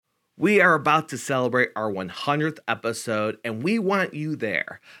We are about to celebrate our 100th episode, and we want you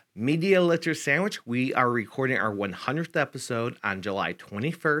there. Media Litter Sandwich, we are recording our 100th episode on July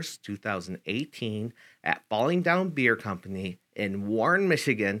 21st, 2018 at Falling Down Beer Company in Warren,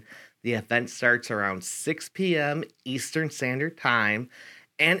 Michigan. The event starts around 6 p.m. Eastern Standard Time,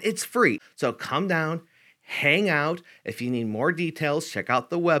 and it's free. So come down, hang out. If you need more details, check out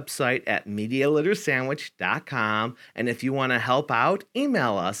the website at MediaLitterSandwich.com. And if you want to help out,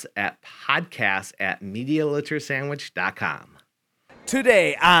 email us at podcast@MediaLitterSandwich.com.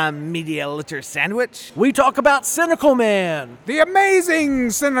 Today on Media Litter Sandwich, we talk about Cynical Man. The amazing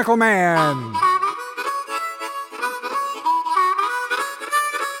Cynical Man.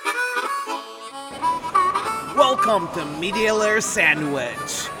 Welcome to Media Litter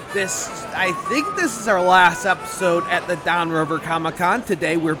Sandwich. I think this is our last episode at the Downriver Comic Con.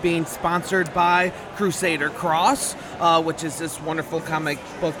 Today we're being sponsored by Crusader Cross, which is this wonderful comic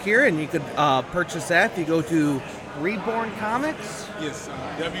book here, and you could purchase that if you go to Reborn Comics. Yes,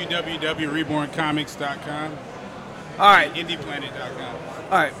 www.reborncomics.com. All right. Indieplanet.com.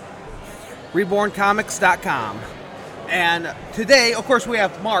 All right. Reborncomics.com. And today, of course, we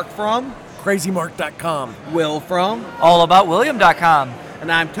have Mark from CrazyMark.com. Will from AllAboutWilliam.com.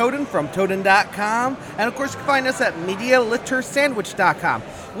 And I'm Toden from Toden.com. And of course, you can find us at MediaLitterSandwich.com.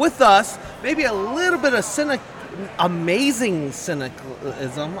 With us, maybe a little bit of amazing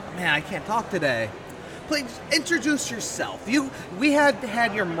cynicalism. Man, I can't talk today. Please introduce yourself. We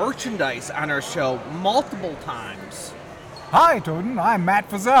had your merchandise on our show multiple times. Hi, Toden. I'm Matt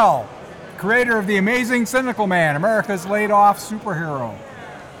Feazell, creator of The Amazing Cynical Man, America's laid-off superhero.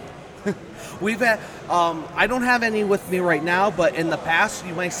 We've had, I don't have any with me right now, but in the past,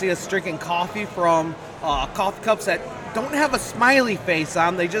 you might see us drinking coffee from coffee cups that don't have a smiley face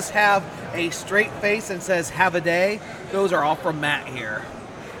on. They just have a straight face and says, "Have a day." Those are all from Matt here.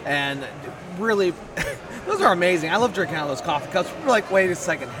 And really, those are amazing. I love drinking out of those coffee cups. We're like, wait a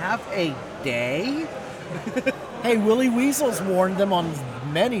second, have a day? Hey, Willie Weasel's worn them on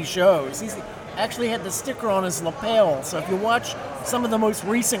many shows. He's actually had the sticker on his lapel. So if you watch some of the most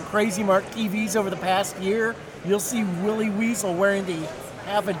recent Crazy Mark TVs over the past year, you'll see Willie Weasel wearing the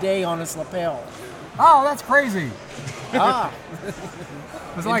 "Have a Day" on his lapel. Oh, that's crazy.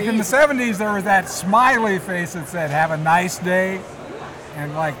 It's like in the 70s, there was that smiley face that said, "Have a nice day."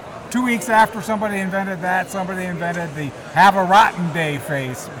 And like 2 weeks after somebody invented that, somebody invented the "Have a rotten day"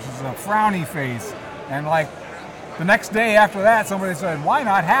 face, which is a frowny face. And like the next day after that, somebody said, "Why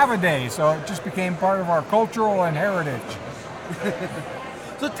not have a day?" So it just became part of our cultural and heritage.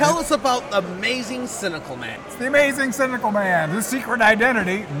 So tell us about the Amazing Cynical Man. It's the Amazing Cynical Man. His secret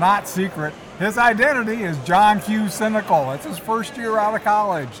identity, not secret, his identity is John Q. Cynical. It's his first year out of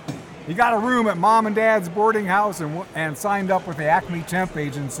college. He got a room at Mom and Dad's boarding house and signed up with the Acme Temp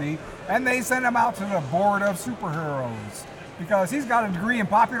Agency, and they sent him out to the Board of Superheroes because he's got a degree in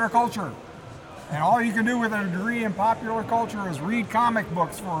popular culture. And all you can do with a degree in popular culture is read comic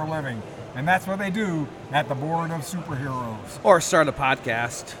books for a living. And that's what they do at the Board of Superheroes. Or start a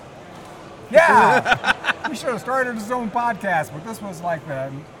podcast. Yeah! He should have started his own podcast, but this was like the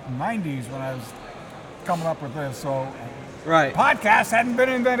 90s when I was coming up with this, so right. Podcasts hadn't been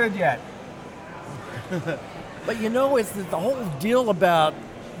invented yet. But you know, it's the whole deal about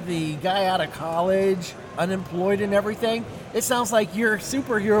the guy out of college, unemployed and everything. It sounds like your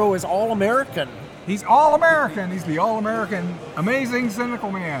superhero is all-American. He's all-American. He's the all-American Amazing Cynical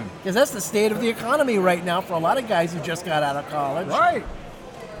Man. Because that's the state of the economy right now for a lot of guys who just got out of college. Right.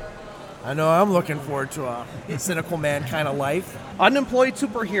 I know I'm looking forward to a Cynical Man kind of life. Unemployed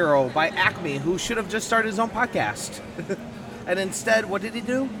Superhero by Acme, who should have just started his own podcast. And instead, what did he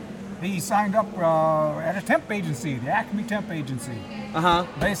do? He signed up at a temp agency, the Acme Temp Agency. Uh-huh.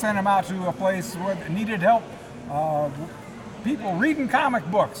 They sent him out to a place where they needed help. People reading comic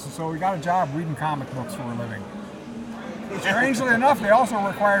books, so he got a job reading comic books for a living. Strangely enough, they also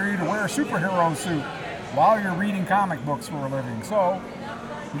require you to wear a superhero suit while you're reading comic books for a living. So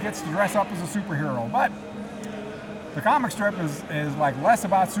he gets to dress up as a superhero. But the comic strip is like less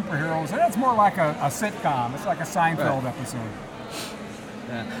about superheroes, and it's more like a sitcom. It's like a Seinfeld episode.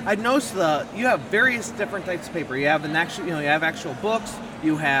 Yeah. I noticed you have various different types of paper. You have you have actual books.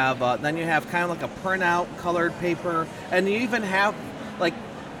 You have then you have kind of like a printout colored paper, and you even have like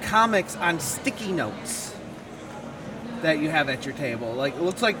comics on sticky notes that you have at your table. Like it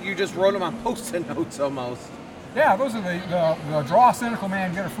looks like you just wrote them on Post-it notes almost. Yeah, those are the Draw Cynical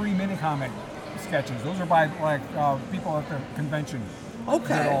Man, get a free mini comic sketches. Those are by like people at the convention.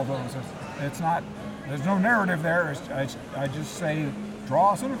 Okay. Did all those. It's not. There's no narrative there. I just say,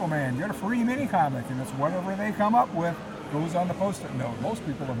 draw a Cynical Man, get a free mini comic, and it's whatever they come up with goes on the Post-it note. Most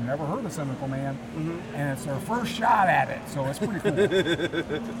people have never heard of Cynical Man, and it's their first shot at it, so it's pretty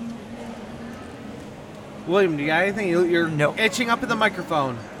cool. William, do you got anything? You're No. itching up at the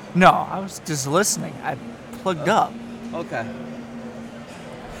microphone. No, I was just listening. I plugged up. Okay.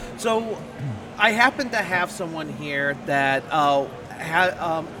 So, I happen to have someone here that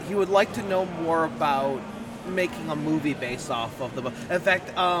he would like to know more about making a movie based off of the book. In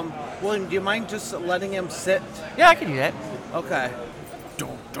fact, William, do you mind just letting him sit? Yeah, I can do that. Okay.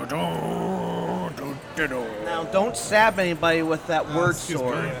 Now, don't stab anybody with that word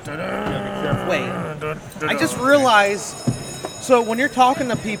sword. Wait. I just realized. So when you're talking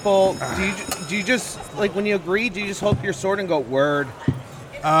to people, do you just like when you agree? Do you just hold your sword and go word?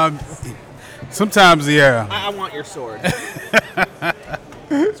 Sometimes, yeah. I want your sword.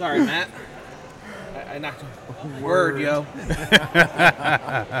 Sorry, Matt. I knocked word, yo.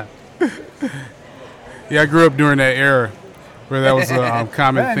 Yeah, I grew up during that era where that was a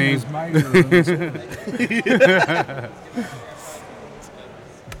common Ben theme. was mightier than this.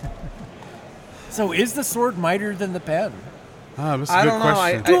 So is the sword mightier than the pen? That's a I good don't know.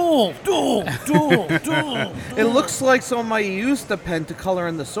 question. Duel. It looks like somebody used the pen to color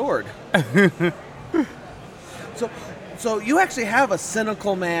in the sword. So you actually have a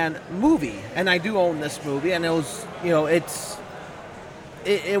Cynical Man movie, and I do own this movie, and it was,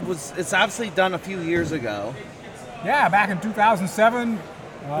 it's obviously done a few years ago. Yeah, back in 2007,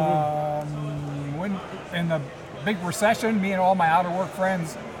 when in the big recession, me and all my out-of-work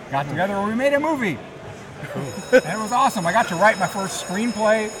friends got together and we made a movie. And it was awesome. I got to write my first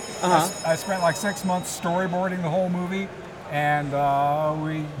screenplay. I spent like 6 months storyboarding the whole movie, and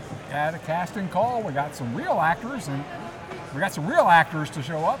we had a casting call. We got some real actors, to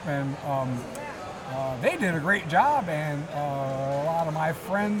show up, and they did a great job. And a lot of my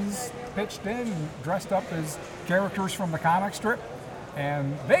friends pitched in and dressed up as characters from the comic strip,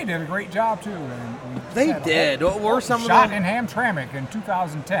 and they did a great job too. And They did. What were some of shot them? in Hamtramck in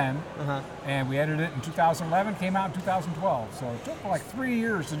 2010, and we edited it in 2011. Came out in 2012. So it took like 3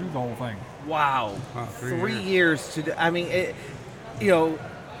 years to do the whole thing. Wow. 3 years to do. I mean,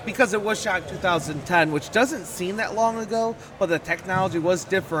 because it was shot in 2010, which doesn't seem that long ago, but the technology was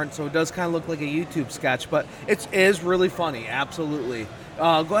different, so it does kind of look like a YouTube sketch. But it is really funny, absolutely.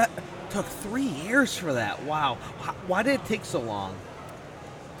 Go ahead. Took 3 years for that. Wow. Why did it take so long?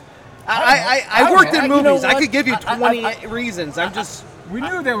 I worked in you know movies. I what? could give you 20 reasons. I'm just. We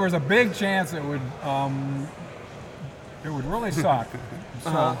knew there was a big chance it would really suck. So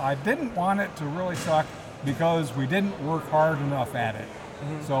I didn't want it to really suck because we didn't work hard enough at it.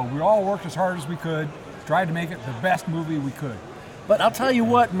 So we all worked as hard as we could, tried to make it the best movie we could. But I'll tell you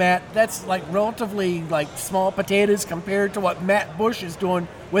what, Matt, that's like relatively like small potatoes compared to what Matt Bush is doing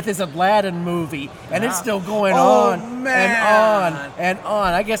with his Aladdin movie, and it's still going on man. and on and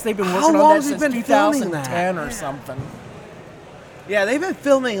on. I guess they've been working long on that has he since been filming 2010 that? or something. Yeah, they've been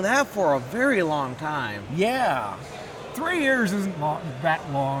filming that for a very long time. Yeah. 3 years isn't that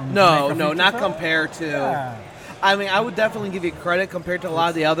long. to No, make a no, feature not film. compared to. Yeah. I mean, I would definitely give you credit compared to a lot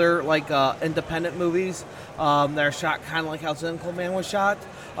of the other independent movies that are shot kind of like how Cynical Man was shot.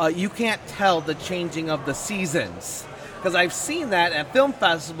 You can't tell the changing of the seasons because I've seen that at film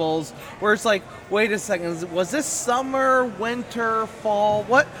festivals where it's like, wait a second, was this summer, winter, fall?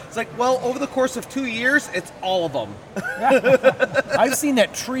 What? It's like, well, over the course of 2 years, it's all of them. I've seen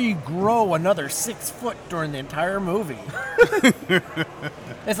that tree grow another 6 foot during the entire movie.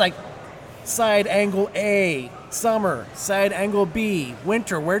 It's like side angle A, summer, side angle B,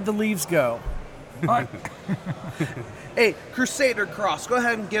 winter, where'd the leaves go? Hey, Crusader Cross, go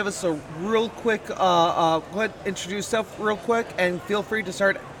ahead and give us a real quick, go ahead, introduce yourself real quick, and feel free to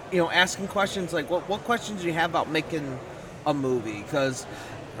start, asking questions. Like, what questions do you have about making a movie? Because,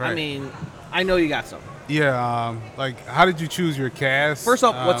 I Right. mean, I know you got some. Yeah, like how did you choose your cast? First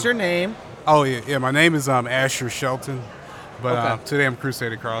off, what's your name? Oh yeah, my name is Asher Shelton, but Okay. today I'm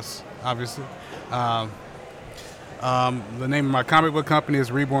Crusader Cross, obviously. The name of my comic book company is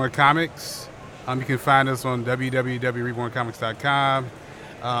Reborn Comics. You can find us on www.reborncomics.com.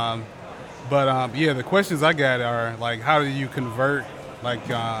 Yeah, the questions I got are like, how do you convert like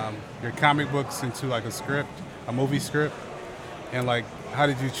your comic books into like a script, a movie script, and like how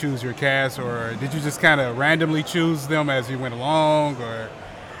did you choose your cast, or did you just kind of randomly choose them as you went along, or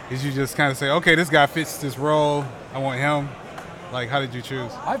did you just kind of say, okay, this guy fits this role, I want him? Like, how did you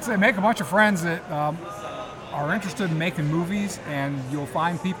choose? I'd say make a bunch of friends that are interested in making movies, and you'll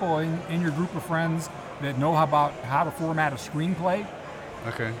find people in your group of friends that know about how to format a screenplay.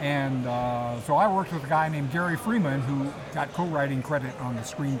 Okay. And so I worked with a guy named Gary Freeman who got co-writing credit on the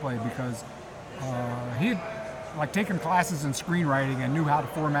screenplay because he like taken classes in screenwriting and knew how to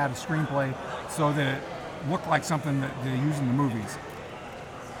format a screenplay so that it looked like something that they use in the movies.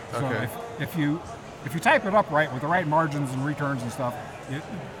 So Okay. if you type it up right with the right margins and returns and stuff,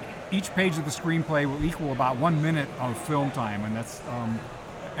 each page of the screenplay will equal about 1 minute of film time, and that's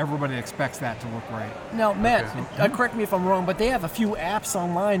everybody expects that to look right. Now, Matt, correct me if I'm wrong, but they have a few apps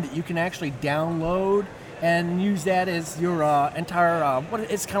online that you can actually download and use that as your entire.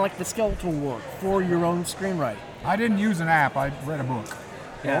 It's kind of like the skeletal work for your own screenwriting. I didn't use an app. I read a book.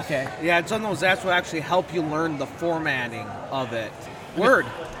 Yeah. Okay. Yeah, it's on those apps will actually help you learn the formatting of it. Word.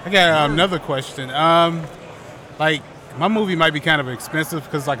 I got another question. Like, my movie might be kind of expensive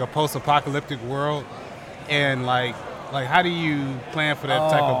because it's like a post-apocalyptic world, and like how do you plan for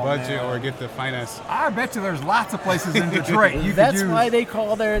that type of budget or get the finance? I bet you there's lots of places in Detroit you could That's use. why they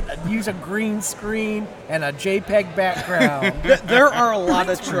use a green screen and a JPEG background. There are a lot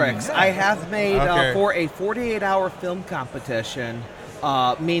of tricks. I have made Okay. for a 48-hour film competition,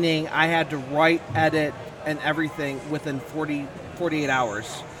 meaning I had to write, edit, and everything within 48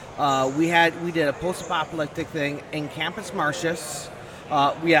 hours. We did a post-apocalyptic thing in Campus Martius.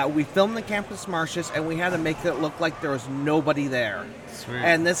 We filmed in Campus Martius, and we had to make it look like there was nobody there. Sweet.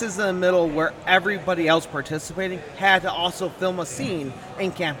 And this is in the middle where everybody else participating had to also film a scene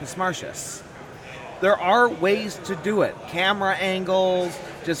in Campus Martius. There are ways to do it. Camera angles,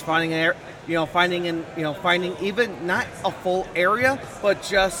 just finding even not a full area, but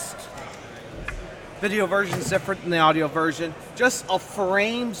just video version is different than the audio version. Just a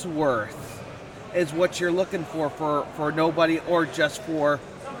frame's worth is what you're looking for nobody, or just for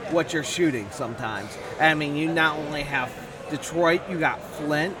what you're shooting sometimes. I mean, you not only have Detroit, you got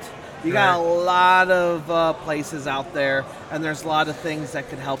Flint, you got a lot of places out there, and there's a lot of things that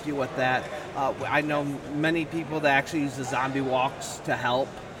could help you with that. I know many people that actually use the zombie walks to help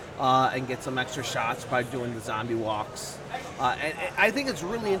and get some extra shots by doing the zombie walks. And I think it's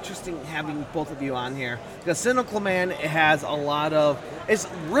really interesting having both of you on here, because Cynical Man has a lot of, it's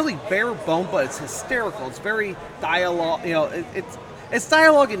really bare bone, but it's hysterical. It's very dialogue, it's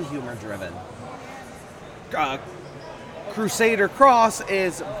dialogue and humor driven. Crusader Cross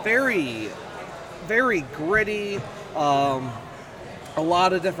is very, very gritty. A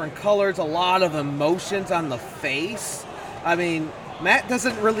lot of different colors, a lot of emotions on the face. I mean, Matt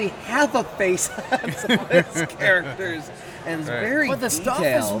doesn't really have a face on some of his characters, and it's very But the detailed.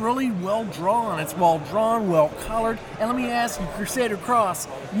 stuff is really well drawn. It's well drawn, well colored. And let me ask you, Crusader Cross,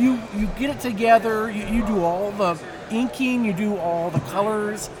 you get it together, you do all the inking, you do all the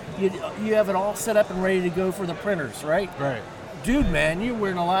colors, you have it all set up and ready to go for the printers, right? Right. Dude, man, you're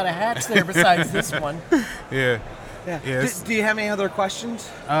wearing a lot of hats there besides this one. Yeah. Yeah. Yes. Do you have any other questions?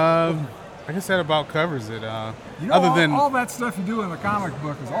 I guess that about covers it. Other than all that stuff you do in the comic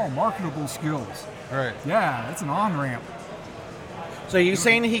book is all marketable skills. Right. Yeah, it's an on-ramp. So you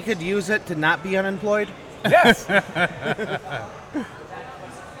saying he could use it to not be unemployed? Yes.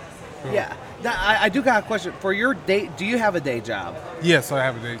 Yeah. Now, I do got a question. For your day, do you have a day job? Yes, I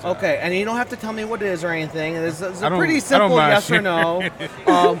have a day job. Okay, and you don't have to tell me what it is or anything. It's a I don't- pretty I don't simple mind yes or sharing. no.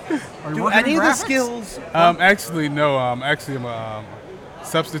 Are you Do working any in of the graphics? skills... Actually, no. Actually, I'm a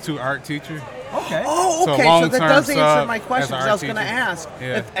substitute art teacher. Okay. Oh, So okay, so long-term that does answer sub my as question, an 'cause I was art going to teacher. ask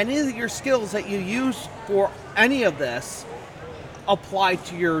Yeah. if any of your skills that you use for any of this apply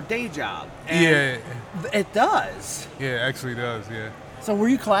to your day job. And Yeah. it does. Yeah, actually does. Yeah. So were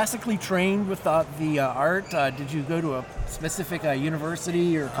you classically trained with the art? Did you go to a specific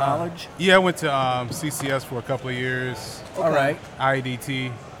university or college? Yeah, I went to CCS for a couple of years. All right.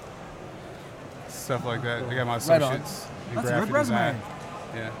 IDT, stuff like that. I got my Right on. associates in That's a graphic good resume. design.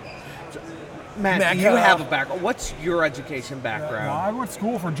 Yeah. Matt, Matt, do you uh, have a background? What's your education Well, background? I went to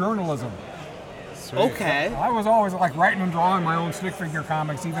school for journalism. Sweet. Okay. I was always like writing and drawing my own stick figure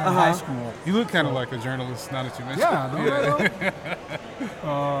comics, even in high school. You look kind of like a journalist, now that you mention Yeah. it.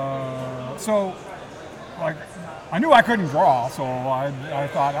 So, like, I knew I couldn't draw, so I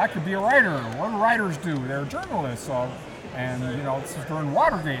thought I could be a writer. What do writers do? They're journalists. And, this is during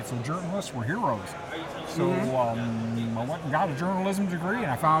Watergate, so journalists were heroes. So I went and got a journalism degree, and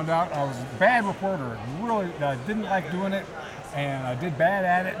I found out I was a bad reporter. Really, I didn't like doing it, and I did bad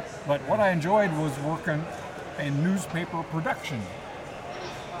at it. But what I enjoyed was working in newspaper production.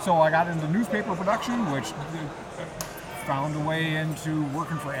 So I got into newspaper production, which found a way into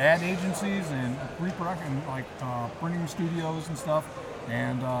working for ad agencies and pre-production, like printing studios and stuff.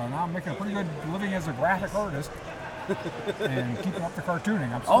 And now I'm making a pretty good living as a graphic artist and keeping up the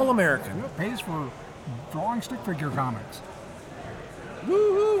cartooning. I'm All American. It pays for drawing stick figure comics.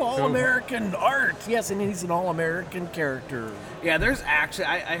 Woohoo! All-American art. Yes, and he's an all-American character. Yeah, there's actually,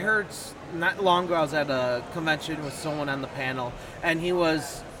 I heard not long ago I was at a convention with someone on the panel, and he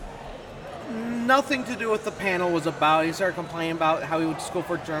was, nothing to do with the panel was about, he started complaining about how he went to school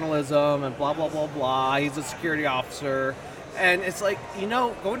for journalism and blah, blah, blah, blah. He's a security officer. And it's like,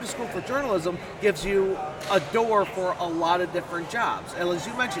 going to school for journalism gives you a door for a lot of different jobs. And as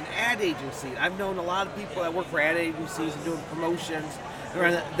you mentioned, ad agency. I've known a lot of people that work for ad agencies and doing promotions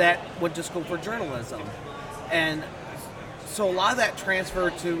that went to school for journalism. And so a lot of that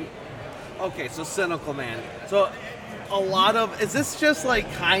transferred to, okay, so Cynical Man. So a lot of, is this just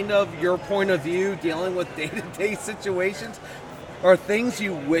like kind of your point of view dealing with day-to-day situations? Or things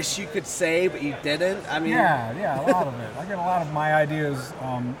you wish you could say but you didn't? I mean, yeah, a lot of it. I get a lot of my ideas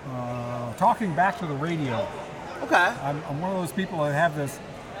talking back to the radio. Okay. I'm one of those people that have this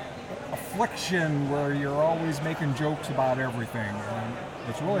affliction where you're always making jokes about everything, and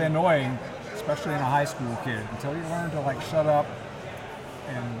it's really annoying, especially in a high school kid, until you learn to like shut up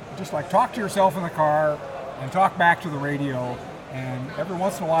and just like talk to yourself in the car and talk back to the radio. And every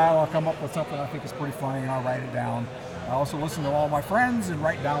once in a while, I'll come up with something I think is pretty funny, and I'll write it down. I also listen to all my friends and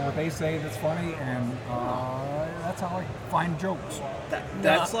write down what they say that's funny, and that's how I find jokes.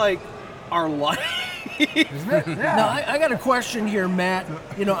 That's like our life. Isn't it? Yeah. Now, I got a question here, Matt.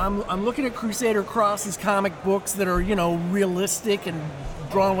 I'm looking at Crusader Cross's comic books that are, realistic and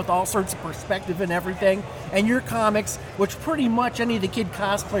drawn with all sorts of perspective and everything. And your comics, which pretty much any of the kid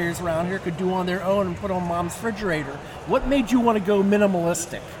cosplayers around here could do on their own and put on mom's refrigerator. What made you want to go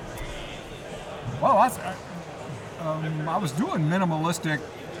minimalistic? Well, I was doing minimalistic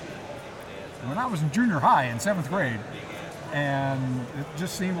when I was in junior high in 7th grade, and it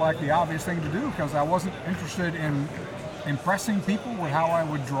just seemed like the obvious thing to do because I wasn't interested in impressing people with how I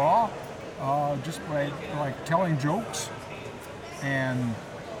would draw, just by like telling jokes and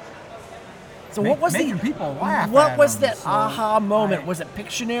so what was making people laugh. What at was them. that So aha moment? Was it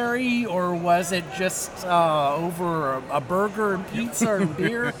Pictionary, or was it just over a burger and pizza and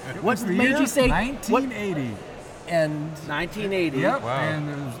beer? What What made you say 1980? And 1980. Yep, Wow. and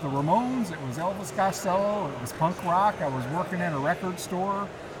it was the Ramones, it was Elvis Costello, it was punk rock. I was working in a record store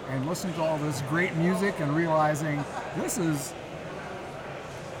and listening to all this great music and realizing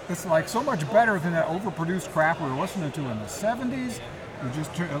it's like so much better than that overproduced crap we were listening to in the 70s. You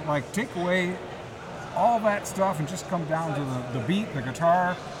just take away all that stuff and just come down to the beat, the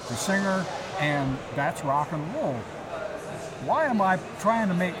guitar, the singer, and that's rock and roll. Why am I trying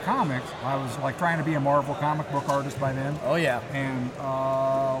to make comics? I was like trying to be a Marvel comic book artist by then. oh yeah, And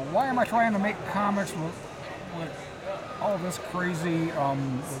why am I trying to make comics with all this crazy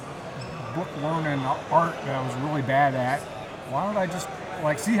book learning art that I was really bad at? Why don't I just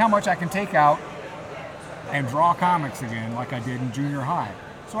like see how much I can take out and draw comics again like I did in junior high?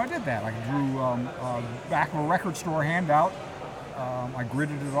 So I did that. I drew back of a record store handout. I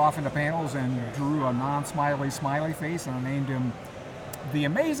gridded it off into panels and drew a non-smiley smiley face, and I named him The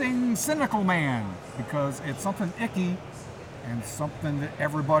Amazing Cynical Man because it's something icky and something that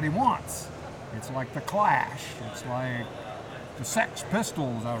everybody wants. It's like the Clash. It's like the Sex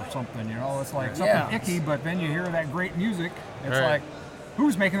Pistols or something, It's like something icky, but then you hear that great music. It's Right. like,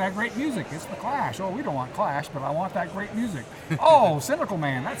 who's making that great music? It's the Clash. Oh, we don't want Clash, but I want that great music. Oh, Cynical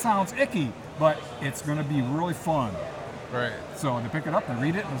Man, that sounds icky, but it's going to be really fun. Right. So they pick it up and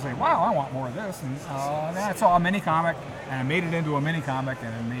read it and say, wow, I want more of this. And then I saw a mini comic, and I made it into a mini comic,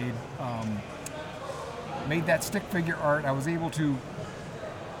 and I made that stick figure art. I was able to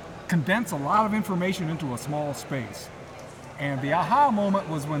condense a lot of information into a small space. And the aha moment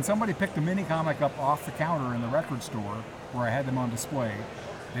was when somebody picked a mini comic up off the counter in the record store where I had them on display.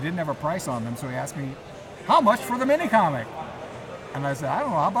 They didn't have a price on them, so he asked me, how much for the mini comic? And I said, I don't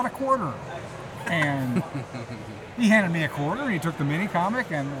know, how about $0.25? And he handed me $0.25, and he took the mini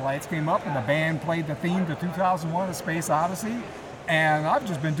comic, and the lights came up, and the band played the theme to 2001: A Space Odyssey, and I've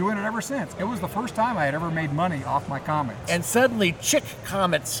just been doing it ever since. It was the first time I had ever made money off my comics. and suddenly Chick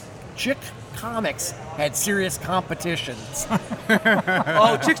Comics had serious competitions.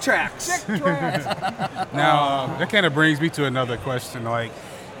 Oh, Chick Tracks. Now, that kind of brings me to another question, like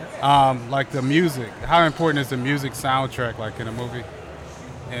the music. How important is the music soundtrack, like in a movie?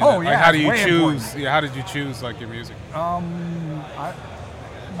 And, Oh, yeah, how do it's you way choose? important. Yeah, how did you choose like your music? My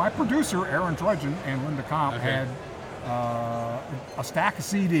producer, Aaron Trudgeon, and Linda Comp Okay. had a stack of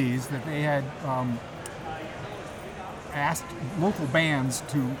CDs that they had asked local bands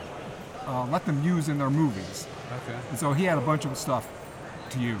to let them use in their movies. Okay. And so he had a bunch of stuff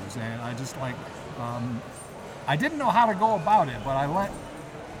to use, and I just I didn't know how to go about it, but I let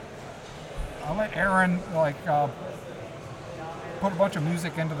Aaron put a bunch of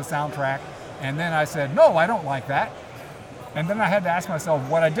music into the soundtrack, and then I said, no, I don't like that. And then I had to ask myself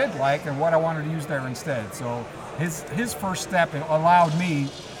what I did like and what I wanted to use there instead. So his first step allowed me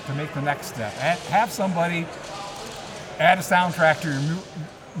to make the next step. Have somebody add a soundtrack to your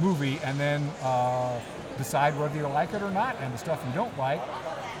movie, and then decide whether you like it or not. And the stuff you don't like,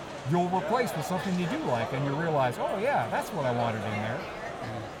 you'll replace with something you do like, and you realize, oh yeah, that's what I wanted in there.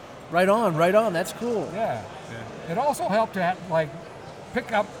 Right on. That's cool. Yeah. It also helped to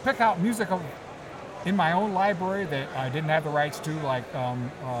pick out music in my own library that I didn't have the rights to, like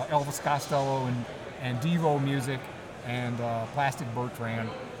Elvis Costello and Devo music and Plastic Bertrand,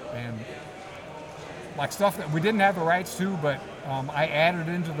 and like stuff that we didn't have the rights to, but I added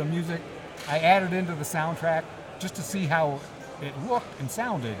into the music. I added into the soundtrack just to see how it looked and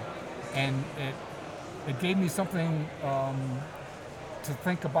sounded, and it gave me something to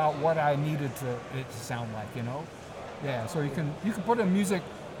think about what I needed it to sound like, you know. Yeah, so you can put in music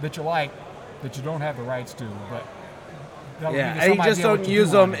that you like that you don't have the rights to, but and you just don't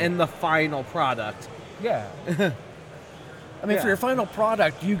use them in the final product. Yeah. I mean, for your final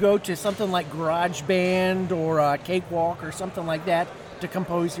product, you go to something like GarageBand or Cakewalk or something like that to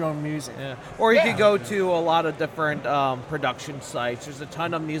compose your own music. Yeah. Or you could go to a lot of different production sites. There's a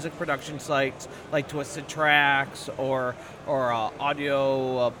ton of music production sites like Twisted Tracks or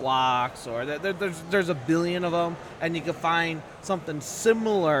Audio Blocks, or there's a billion of them, and you can find something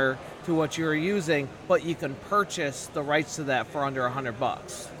similar to what you're using, but you can purchase the rights to that for under $100.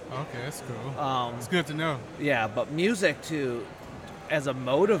 Okay, that's cool. It's good to know. Yeah, but music as a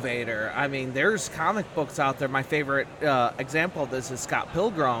motivator, I mean, there's comic books out there. My favorite example of this is Scott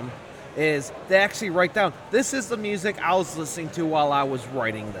Pilgrim. Is they actually write down, this is the music I was listening to while I was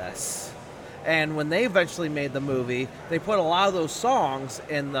writing this. And when they eventually made the movie, they put a lot of those songs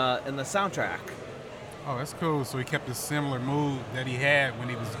in the soundtrack. Oh, that's cool. So he kept a similar mood that he had when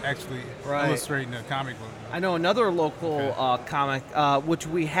he was actually illustrating a comic book. I know another local comic, which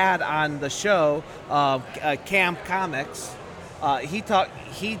we had on the show, Cam Comics. He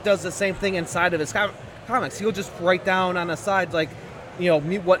does the same thing inside of his comics. He'll just write down on the side, like,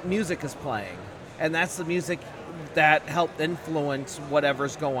 what music is playing, and that's the music that helped influence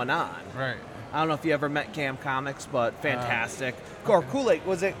whatever's going on. Right. I don't know if you ever met Cam Comics, but fantastic. Or Kool-Aid,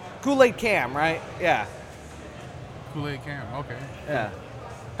 was it Kool-Aid Cam, right? Yeah. Kool-Aid Cam, okay. Yeah.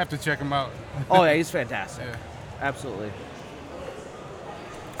 Have to check him out. Oh, yeah, he's fantastic. Yeah. Absolutely.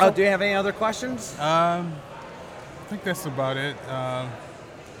 Do you have any other questions? I think that's about it.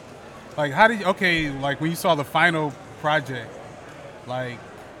 Like when you saw the final project, like,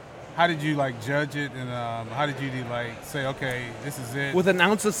 how did you judge it, and how did you say, okay, this is it? With an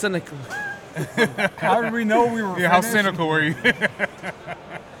ounce of cynical. How did we know we were? Yeah, how cynical were you?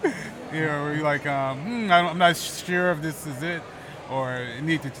 Were you like, I'm not sure if this is it, or you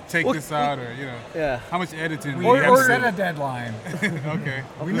need to take this out, or Yeah. How much editing? We do you have to set do? a deadline. Okay.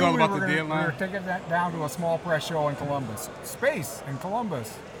 We It was knew all we about were the deadline. taking that down to a small press show in Columbus, Space in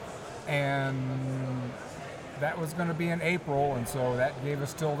Columbus, and that was going to be in April, and so that gave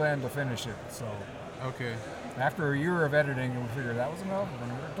us till then to finish it. So Okay. after a year of editing, we figured that was enough. We're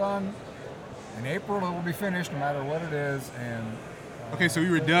going to get it done. In April, it will be finished no matter what it is. And Okay, so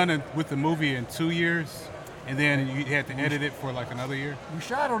you were done with the movie in 2 years, and then you had to edit it for another year? we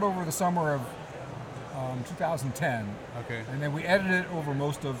shot it over the summer of 2010. Okay. And then we edited it over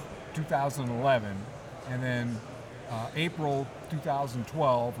most of 2011. And then April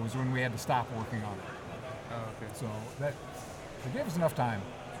 2012 was when we had to stop working on it. Oh, okay. So that gave us enough time.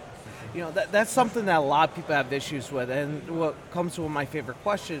 That's something that a lot of people have issues with, and what comes to one of my favorite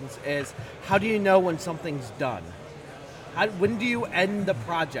questions is, how do you know when something's done? When do you end the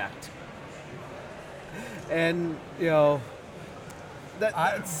project? And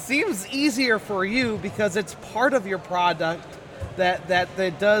that seems easier for you because it's part of your product that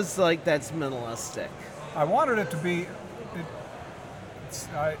does that's minimalistic. I wanted it to be,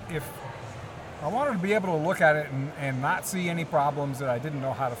 I wanted to be able to look at it and not see any problems that I didn't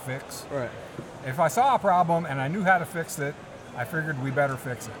know how to fix. Right. If I saw a problem and I knew how to fix it, I figured we better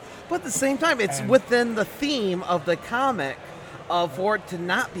fix it. But at the same time, it's within the theme of the comic for it to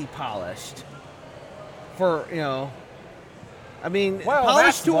not be polished. Polished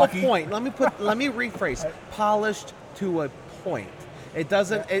to lucky. a point. Let me rephrase. Polished to a point. It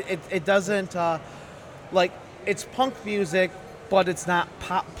doesn't. It doesn't. It's punk music, but it's not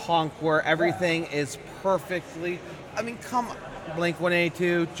pop punk where everything is perfectly. Come on.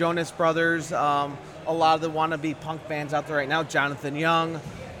 Blink-182, Jonas Brothers, a lot of the wannabe punk bands out there right now, Jonathan Young,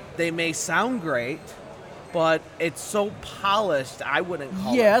 they may sound great, but it's so polished. I wouldn't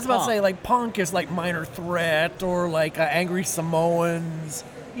call it. Yeah, I was about to punk. say, like, punk is like Minor Threat or like Angry Samoans,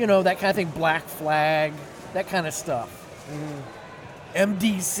 you know, that kind of thing, Black Flag, that kind of stuff.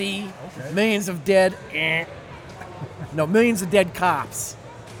 MDC, Millions of Dead. No, Millions of Dead Cops.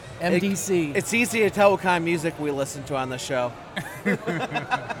 MDC. It's easy to tell what kind of music we listen to on the show.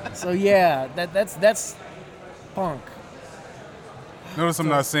 So yeah, that's punk. Notice I'm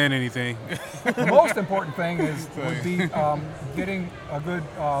not saying anything. The most important thing would be getting a good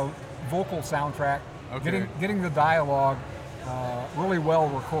vocal soundtrack, Okay. getting the dialogue really well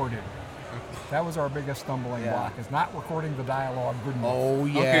recorded. That was our biggest stumbling block, is not recording the dialogue good enough. Oh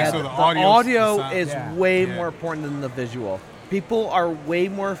yeah, Okay, so the the audio's audio the sound- is Yeah. way Yeah. more important than the visual. People are way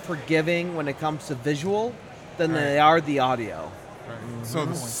more forgiving when it comes to visual than they are the audio. Right. So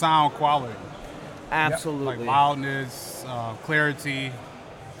the sound quality, Absolutely. like loudness, clarity,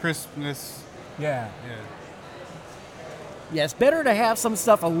 crispness. Yeah. Yeah. Yeah, it's better to have some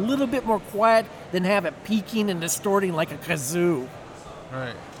stuff a little bit more quiet than have it peaking and distorting like a kazoo.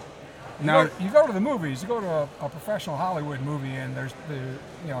 Right. Now you go to the movies. You go to a professional Hollywood movie, and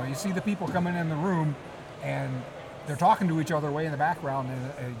you see the people coming in the room, and they're talking to each other way in the background,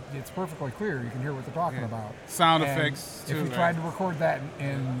 and it's perfectly clear. You can hear what they're talking about. Sound And effects, If too, we right? tried to record that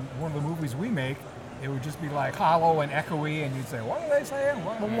in one of the movies we make, it would just be like hollow and echoey, and you'd say, "What are they saying?"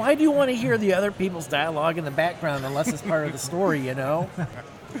 What? Well, why do you want to hear the other people's dialogue in the background unless it's part of the story, you know?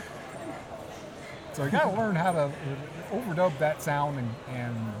 So you got to learn how to overdub that sound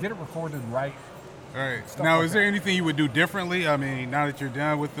and get it recorded right. Right. Stuff Now, like is there that. anything you would do differently? I mean, now that you're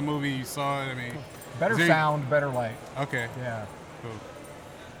done with the movie, you saw it. I mean, Better is there- sound, better light. Okay. Yeah. Cool.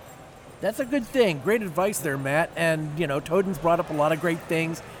 That's a good thing. Great advice there, Matt. And, you know, Toden's brought up a lot of great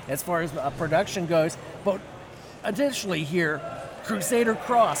things as far as production goes. But additionally here, Crusader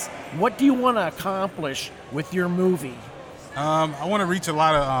Cross, what do you want to accomplish with your movie? I want to reach a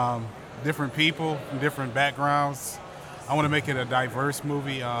lot of different people from different backgrounds. I want to make it a diverse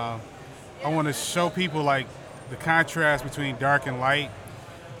movie. I want to show people like the contrast between dark and light,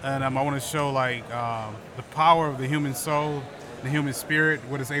 and I want to show like the power of the human soul, the human spirit,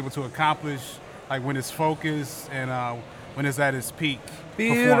 what it's able to accomplish, like when it's focused and when it's at its peak.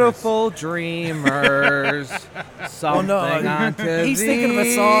 Beautiful dreamers. Something on TV. He's thinking of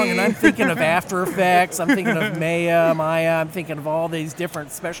a song, and I'm thinking of After Effects. I'm thinking of Maya. I'm thinking of all these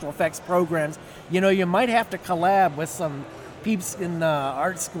different special effects programs. You know, you might have to collab with some peeps in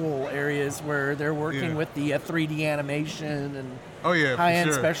art school areas where they're working Yeah. with the 3D animation and Oh yeah, for high-end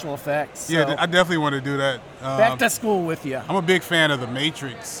sure. special effects. Yeah, So, I definitely want to do that. back to school with you. I'm a big fan of The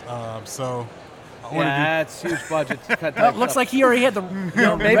Matrix, so I want to Yeah, that's huge budget to cut Well, that it looks stuff. like he already had the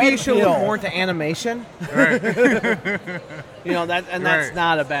Maybe red you should pill. look more into animation. Right. You know that's Right.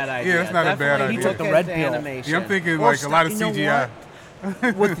 not a bad idea. that's not a bad Definitely idea. He took the look red into pill. Animation. Yeah, I'm thinking Or like a lot of you know CGI.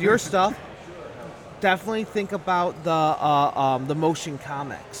 what? With your stuff, definitely think about the motion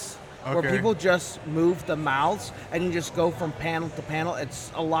comics. Where Okay. people just move the mouths and you just go from panel to panel.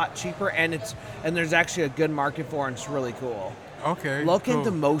 It's a lot cheaper and there's actually a good market for it and it's really cool. Okay. Look cool. into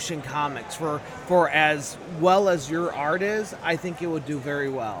motion comics for as well as your art is. I think it would do very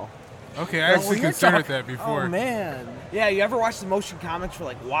well. Okay, I actually you're considered talking- that before. Oh, man. Yeah, you ever watch the motion comics for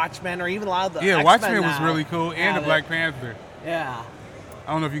like Watchmen or even a lot of the Yeah, X-Men Watchmen was now really cool, and have the it. Black Panther. Yeah,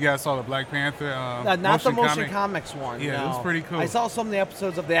 I don't know if you guys saw the Black Panther. not the motion comic. comics one. Yeah, it was no. pretty cool. I saw some of the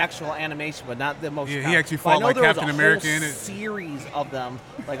episodes of the actual animation, but not the motion. Yeah, he comics. actually But I fought know like there was Captain a America whole in it. Series of them,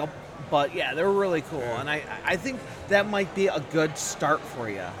 but yeah, they were really cool, and I think that might be a good start for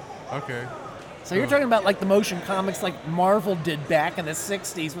you. Okay. So you're talking about like the motion comics like Marvel did back in the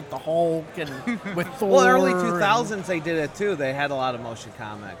 60s with the Hulk and with Thor. Well, early and- 2000s they did it too. They had a lot of motion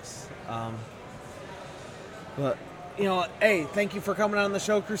comics. But you know, hey, thank you for coming on the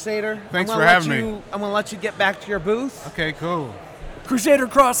show, Crusader. Thanks I'm for gonna having let me. you- I'm gonna let you get back to your booth. Okay, cool. Crusader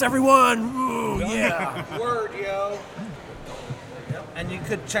Cross, everyone! Ooh, yeah. Word, yo. And you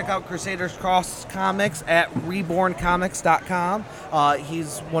could check out Crusaders Cross Comics at reborncomics.com.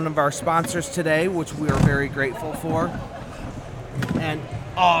 He's one of our sponsors today, which we are very grateful for. And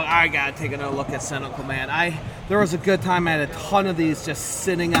I gotta take another look at Cynical Man. There was a good time. I had a ton of these just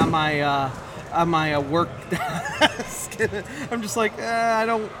sitting on my work desk. I'm just like, I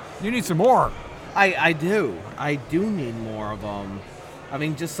don't. You need some more. I do need more of them. I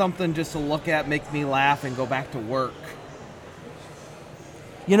mean, just something just to look at, make me laugh, and go back to work.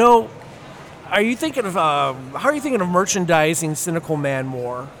 You know, are you thinking of how are you thinking of merchandising Cynical Man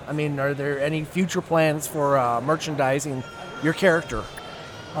more? I mean, are there any future plans for merchandising your character?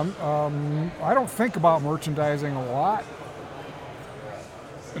 I don't think about merchandising a lot.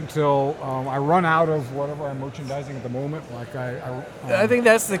 until I run out of whatever I'm merchandising at the moment. Like I think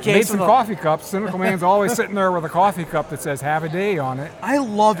that's the made case. some with coffee cups. Cynical Man's always sitting there with a coffee cup that says "Have a Day" on it. I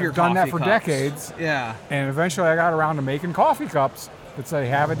love your I've done that coffee for cups. decades. Yeah. And eventually I got around to making coffee cups that say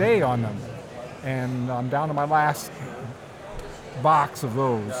 "Have a Day" on them. And I'm down to my last box of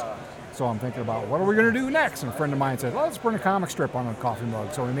those. So I'm thinking about what are we going to do next? And a friend of mine said, let's print a comic strip on a coffee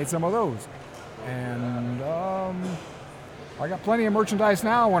mug. So we made some of those. And I got plenty of merchandise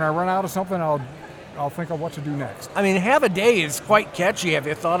now. When I run out of something, I'll think of what to do next. I mean, Have a Day is quite catchy. Have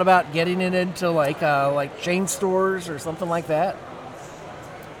you thought about getting it into like chain stores or something like that?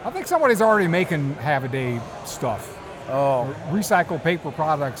 I think somebody's already making Have a Day stuff. Oh, Recycled Paper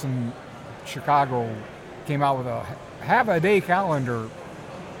Products in Chicago came out with a Have a Day calendar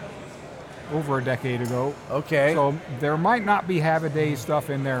over a decade ago. okay. So there might not be Have a Day stuff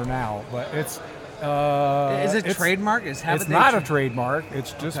in there now, but it's Is it trademark? Is Have It's a Day not a trademark.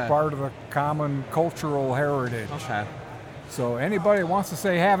 It's just Okay. part of the common cultural heritage. Okay. So anybody that wants to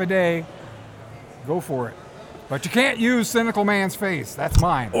say Have a Day, go for it. But you can't use Cynical Man's face. That's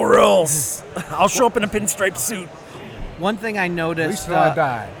mine. Or else I'll show up in a pinstripe suit. One thing I At noticed. least till I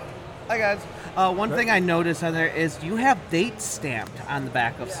die. Hi guys. One thing I noticed on there is you have dates stamped on the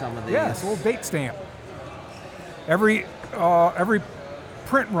back of some of these. Yeah, it's a little date stamp. Every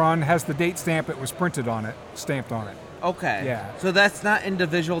print run has the date stamp that was printed on it, stamped on it. Okay. Yeah. So that's not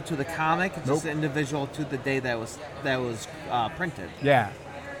individual to the comic. It's just Nope. individual to the day that was printed. Yeah.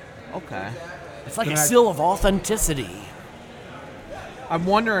 Okay. It's like Can a I- seal of authenticity. I'm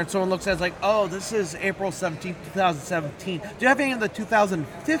wondering. Someone looks at it like, oh, this is April 17th, 2017. Do you have any of the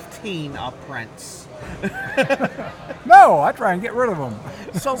 2015 prints? No, I try and get rid of them.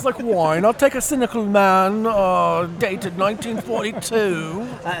 Sounds like wine. I'll take a Cynical Man dated 1942.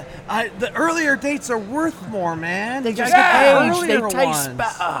 The earlier dates are worth more, man. They just gotta get the aged. They earlier taste ones.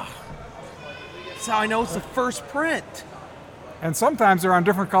 better. That's how I know it's the first print. And sometimes they're on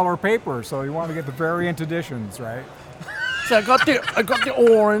different color paper, so you want to get the variant editions, right? So I got the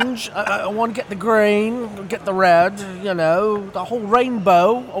orange. I want to get the green, get the red. You know, the whole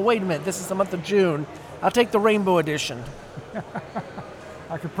rainbow. Oh wait a minute, this is the month of June. I'll take the rainbow edition.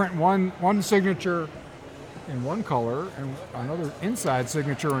 I could print one signature in one color and another inside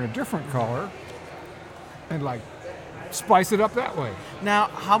signature in a different color and like spice it up that way. Now,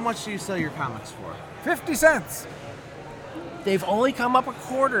 how much do you sell your comics for? 50 cents. They've only come up a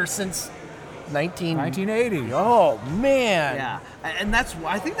quarter since 1980. Oh man. Yeah, and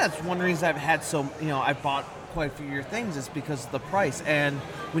I think that's one reason I've had I bought quite a few of your things is because of the price. And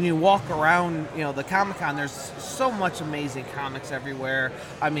when you walk around, the Comic-Con, there's so much amazing comics everywhere.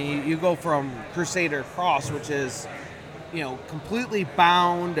 I mean, you go from Crusader Cross, which is, completely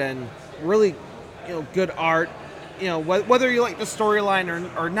bound and really, good art. Whether you like the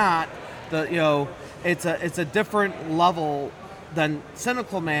storyline or not, it's a different level than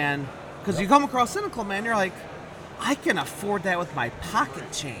Cynical Man. Because you come across Cynical Man, you're like, I can afford that with my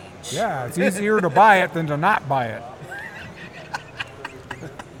pocket change. Yeah, it's easier to buy it than to not buy it.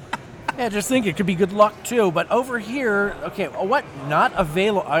 Yeah, just think it could be good luck too. But over here, okay, what not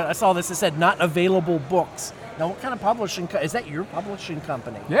available? I saw this. It said not available books. Now, what kind of publishing is that? Your publishing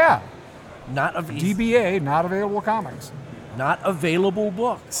company? Yeah, Not of DBA, not available comics. not available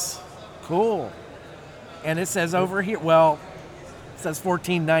books. Cool. And it says over here. Well, it says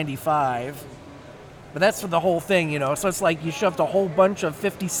 $14.95, but that's for the whole thing, So it's like you shoved a whole bunch of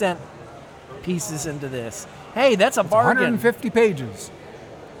 50-cent pieces into this. Hey, that's a bargain. 150 pages.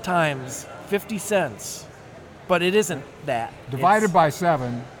 Times 50 cents. But it isn't that. Divided It's- by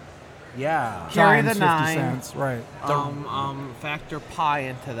 7. Yeah. Carry times the 50 9. cents, right. Factor pi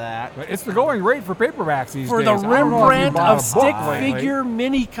into that. But it's the going rate for paperbacks these For days. the I don't know if you Rembrandt bought of a book stick lately. figure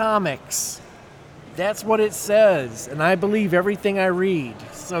mini comics. That's what it says, and I believe everything I read.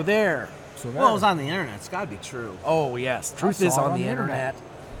 So there. So Well, it was there. on the internet. It's got to be true. Oh yes, truth saw is it on on the the internet.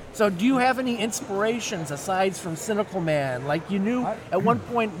 So do you have any inspirations aside from Cynical Man? Like you knew at one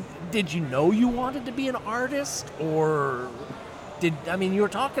point, did you know you wanted to be an artist, or you were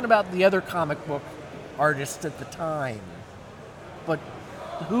talking about the other comic book artists at the time, but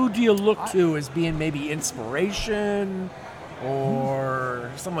who do you look to as being maybe inspiration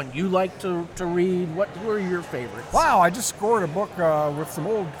or someone you like to read? Who are your favorites? Wow, I just scored a book with some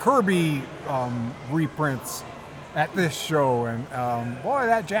old Kirby reprints at this show, and boy,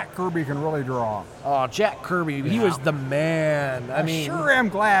 that Jack Kirby can really draw. Oh, Jack Kirby, he was the man. I mean, sure am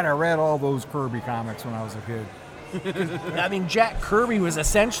glad I read all those Kirby comics when I was a kid. Jack Kirby was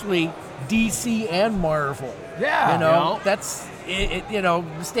essentially DC and Marvel. Yeah. that's it.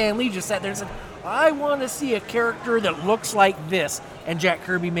 Stan Lee just sat there and said, I want to see a character that looks like this, and Jack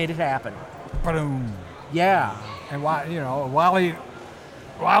Kirby made it happen. Boom. Yeah. And while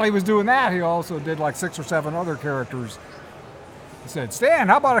he was doing that, he also did like 6 or 7 other characters. He said, Stan,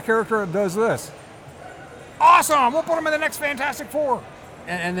 how about a character that does this? Awesome! We'll put him in the next Fantastic Four.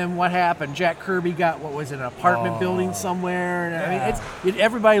 And then what happened? Jack Kirby got, what was it, an apartment building somewhere? And I mean,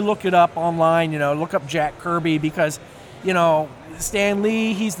 everybody look it up online, look up Jack Kirby because, Stan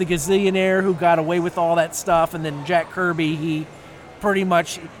Lee, he's the gazillionaire who got away with all that stuff. And then Jack Kirby, he pretty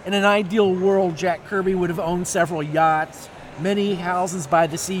much, in an ideal world, Jack Kirby would have owned several yachts, many houses by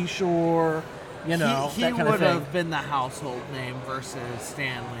the seashore, he that kind of would thing. have been the household name versus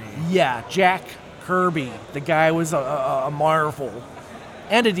Stan Lee. Yeah, Jack Kirby. The guy was a Marvel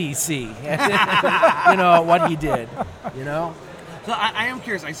and a DC. What he did, So I am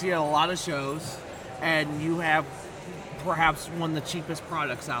curious. I see a lot of shows, and you have perhaps one of the cheapest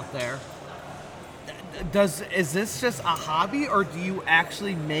products out there. Is this just a hobby, or do you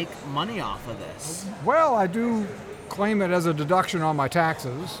actually make money off of this? Well, I do claim it as a deduction on my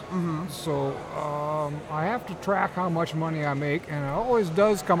taxes. Mm-hmm. So I have to track how much money I make, and it always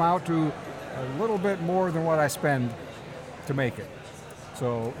does come out to a little bit more than what I spend to make it.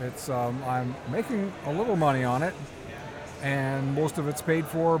 So it's I'm making a little money on it, and most of it's paid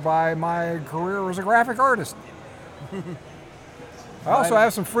for by my career as a graphic artist. I also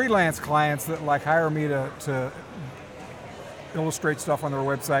have some freelance clients that hire me to illustrate stuff on their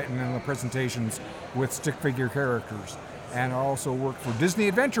website and in the presentations with stick figure characters. And I also worked for Disney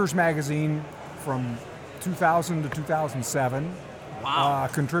Adventures magazine from 2000 to 2007. Wow.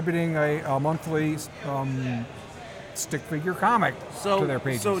 Contributing a monthly stick figure comic to their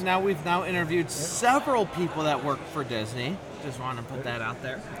pages. So now we've interviewed several people that work for Disney. Just want to put that out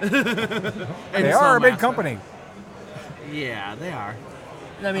there. They are a big company. Yeah, they are.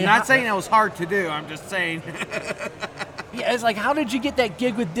 I mean, I'm not saying it was hard to do. I'm just saying. Yeah, it's like, how did you get that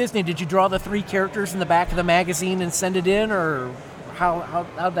gig with Disney? Did you draw the 3 characters in the back of the magazine and send it in, or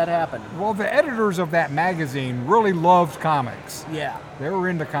how'd that happen? Well, the editors of that magazine really loved comics. Yeah. They were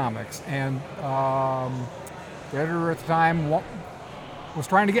into comics, and the editor at the time was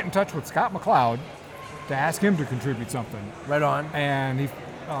trying to get in touch with Scott McCloud to ask him to contribute something. Right on. And he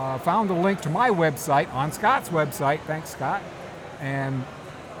found a link to my website on Scott's website, thanks Scott, and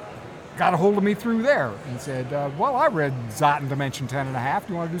got a hold of me through there and said, well, I read Zot and Dimension 10.5.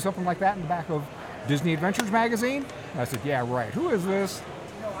 Do you want to do something like that in the back of Disney Adventures magazine? And I said, yeah, right. Who is this?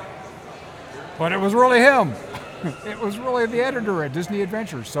 But it was really him. It was really the editor at Disney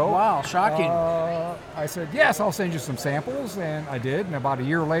Adventures. So wow, shocking. I said, yes, I'll send you some samples. And I did. And about a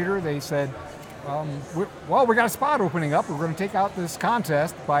year later, they said, we got a spot opening up. We're going to take out this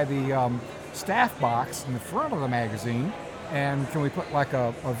contest by the staff box in the front of the magazine. And can we put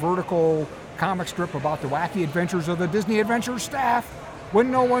a vertical comic strip about the wacky adventures of the Disney Adventures staff when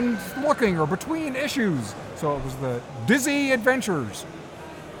no one's looking or between issues? So it was the Dizzy Adventures.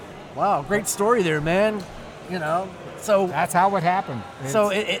 Wow, great story there, man. So that's how it happened.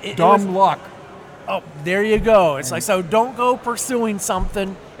 It's dumb luck. Oh, there you go. It's like, so don't go pursuing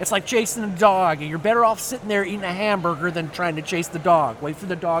something. It's like chasing a dog. You're better off sitting there eating a hamburger than trying to chase the dog. Wait for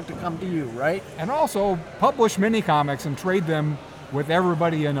the dog to come to you, right? And also publish mini comics and trade them with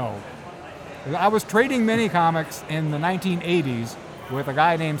everybody you know. I was trading mini comics in the 1980s with a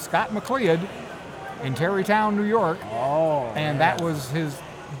guy named Scott McLeod in Terrytown, New York. Oh, and that was his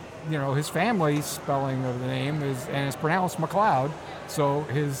family spelling of the name and it's pronounced McLeod. So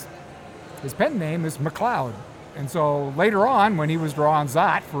his pen name is McLeod. And so later on, when he was drawing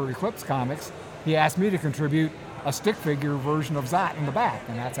Zot for Eclipse Comics, he asked me to contribute a stick figure version of Zot in the back.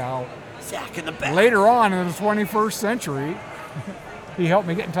 And that's how Zack in the back. Later on in the 21st century, he helped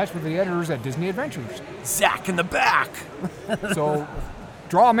me get in touch with the editors at Disney Adventures. Zack in the back. So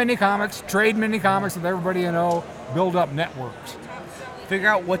draw mini comics, trade mini comics with everybody you know, build up networks. Figure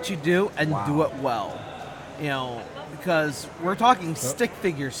out what you do and do it well. Because we're talking stick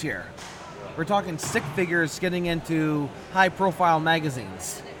figures here. We're talking stick figures getting into high-profile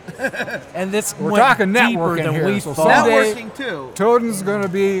magazines. And this we're talking networking here. So networking too. Toden's going to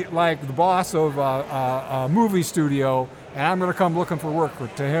be like the boss of a movie studio, and I'm going to come looking for work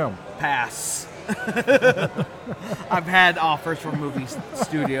to him. Pass. I've had offers from movie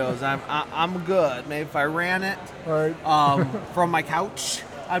studios. I'm good. Maybe if I ran it from my couch,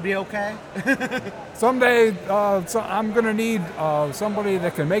 I'd be okay. Someday, I'm going to need somebody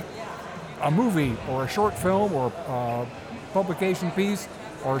that can make a movie or a short film or a publication piece,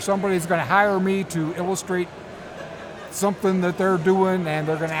 or somebody's going to hire me to illustrate something that they're doing, and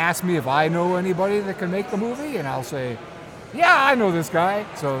they're going to ask me if I know anybody that can make the movie, and I'll say, yeah, I know this guy.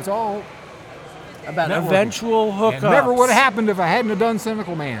 So it's all about Networking. eventual hookups. It never would have happened if I hadn't have done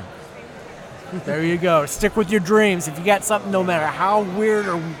Cynical Man. There you go. Stick with your dreams. If you got something, no matter how weird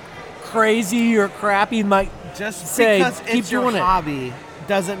or crazy or crappy you might Just say, because keep it's your doing it. hobby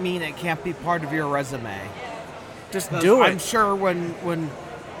doesn't mean it can't be part of your resume. Just 'Cause do I'm it. sure when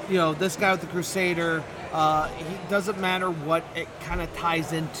this guy with the Crusader, he doesn't matter what it kind of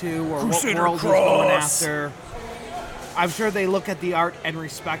ties into or Crusader what world he's going Cross. after. I'm sure they look at the art and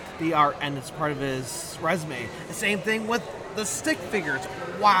respect the art, and it's part of his resume. The same thing with the stick figures.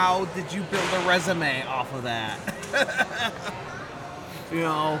 Wow, did you build a resume off of that?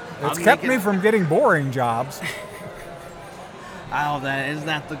 It's kept me from getting boring jobs. Oh, isn't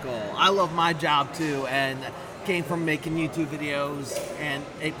that the goal? I love my job too, and came from making YouTube videos, and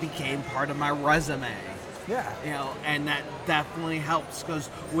it became part of my resume. Yeah. And that definitely helps, because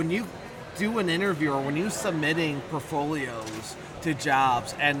when you do an interview or when you submitting portfolios to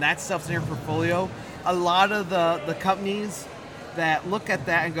jobs and that stuff's in your portfolio, a lot of the companies that look at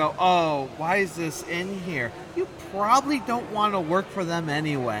that and go, oh, why is this in here? You probably don't want to work for them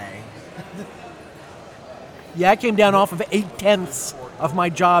anyway. Yeah, I came down off of 8/10 of my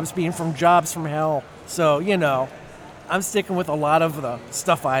jobs being from jobs from hell. So, I'm sticking with a lot of the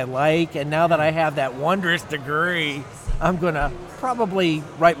stuff I like. And now that I have that wondrous degree, I'm going to probably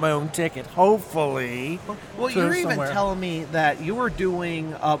write my own ticket, hopefully. Well, to you were even somewhere. telling me that you were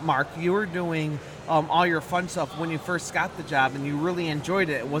doing, Mark, all your fun stuff when you first got the job, and you really enjoyed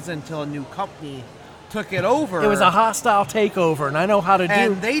it. It wasn't until a new company took it over. It was a hostile takeover, and I know how to do.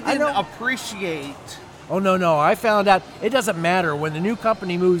 and they I didn't know- appreciate. Oh, no. I found out it doesn't matter. When the new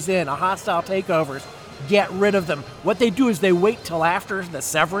company moves in, a hostile takeovers, get rid of them. What they do is they wait till after the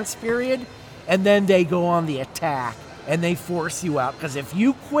severance period, and then they go on the attack, and they force you out. Because if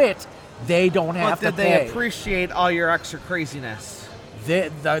you quit, they don't But have to did pay. they appreciate all your extra craziness?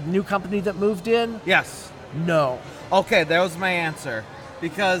 The new company that moved in? Yes. No. Okay, that was my answer.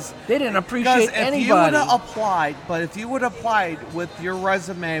 Because They didn't because appreciate if anybody. you would have applied with your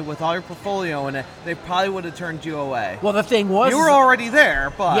resume with all your portfolio in it, they probably would have turned you away. Well, the thing was... You were already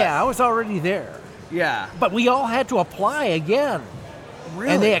there, but Yeah, I was already there. yeah. But we all had to apply again.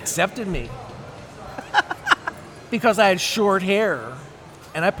 Really? And they accepted me. Because I had short hair.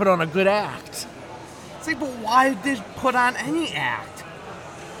 And I put on a good act. See, but why did you put on any act?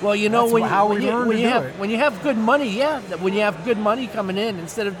 Well, That's how we learned to do it. when you have good money, when you have good money coming in,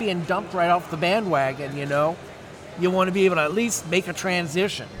 instead of being dumped right off the bandwagon, you want to be able to at least make a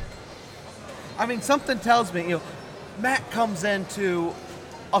transition. I mean, something tells me, Matt comes into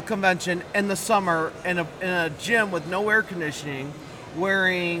a convention in the summer in a gym with no air conditioning,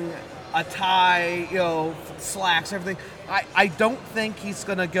 wearing a tie, slacks, everything. I don't think he's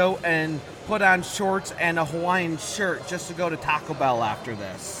gonna go and put on shorts and a Hawaiian shirt just to go to Taco Bell after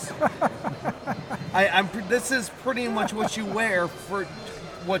this. This is pretty much what you wear for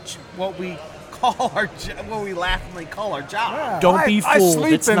what we laughingly call our job. Yeah, Don't be I fooled.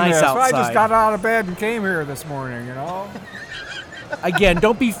 sleep It's in nice this. I outside. just got out of bed and came here this morning, Again,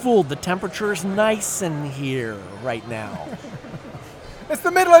 don't be fooled. The temperature's nice in here right now. It's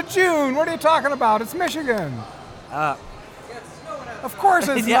the middle of June. What are you talking about? It's Michigan. Of course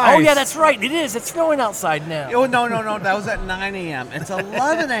it's Yeah, nice. Oh, yeah, that's right. It is. It's snowing outside now. Oh, no. That was at 9 a.m. It's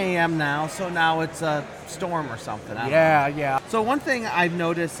 11 a.m. now, so now it's a storm or something. I don't know. Yeah. So one thing I've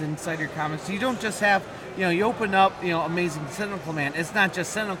noticed inside your comics, you don't just have, you open up, Amazing Cynical Man. It's not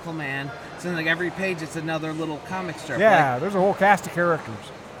just Cynical Man. It's in like every page, it's another little comic strip. Yeah, there's a whole cast of characters.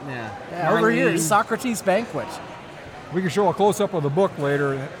 Like, Yeah, over here Marlene. is Socrates' Banquet. We can show a close-up of the book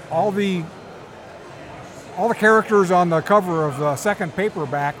later. All the characters on the cover of the second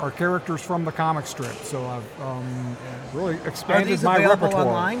paperback are characters from the comic strip. So I've really Are expanded these my available repertoire.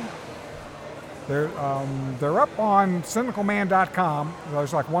 online? They're up on cynicalman.com.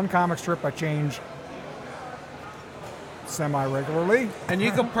 There's like one comic strip I change semi-regularly. And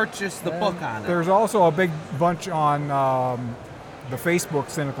you can purchase the book on it. There's also a big bunch on the Facebook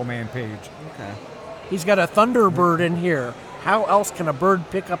Cynical Man page. Okay. He's got a Thunderbird in here. How else can a bird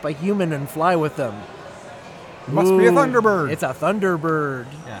pick up a human and fly with them? It must be a Ooh, Thunderbird. It's a Thunderbird.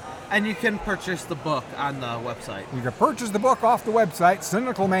 Yeah. And you can purchase the book on the website. You can purchase the book off the website,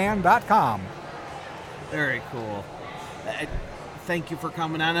 cynicalman.com. Very cool. Thank you for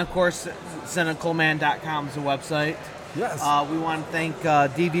coming on. Of course, cynicalman.com is the website. Yes. We want to thank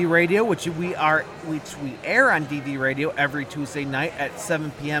DV Radio, which we air on DV Radio every Tuesday night at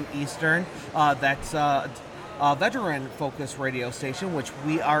 7 p.m. Eastern. That's a veteran-focused radio station, which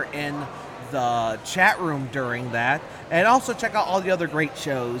we are in the chat room during that. And also check out all the other great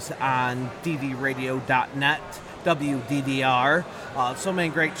shows on dvradio.net, WDDR. So many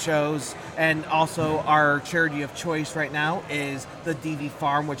great shows. And also our charity of choice right now is the DV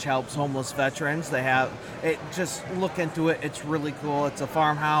Farm, which helps homeless veterans. They have it. Just look into it. It's really cool. It's a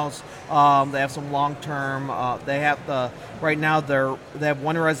farmhouse. They have some long-term. They have right now they have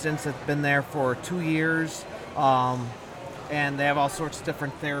one resident that's been there for 2 years. And they have all sorts of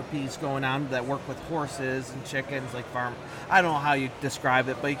different therapies going on that work with horses and chickens, like farm. I don't know how you describe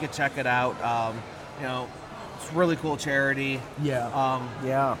it, but you can check it out. It's a really cool charity. Yeah.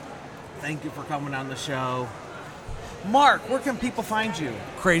 Yeah. Thank you for coming on the show. Mark, where can people find you?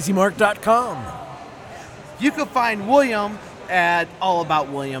 CrazyMark.com. You can find William at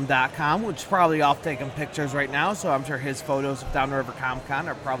allaboutwilliam.com, which is probably off taking pictures right now, so I'm sure his photos of Down the River Comic Con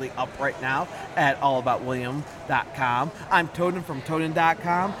are probably up right now at allaboutwilliam.com. I'm Toden from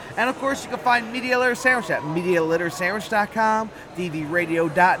Toden.com, and of course you can find Media Litter Sandwich at MediaLitterSandwich.com,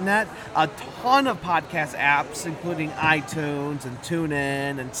 DVRadio.net, a ton of podcast apps, including iTunes and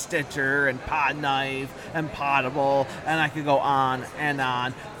TuneIn and Stitcher and Podknife and Podable, and I could go on and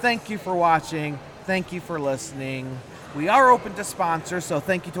on. Thank you for watching. Thank you for listening. We are open to sponsors, so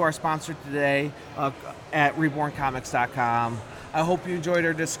thank you to our sponsor today at RebornComics.com. I hope you enjoyed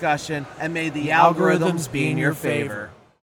our discussion, and may the algorithms be in your favor.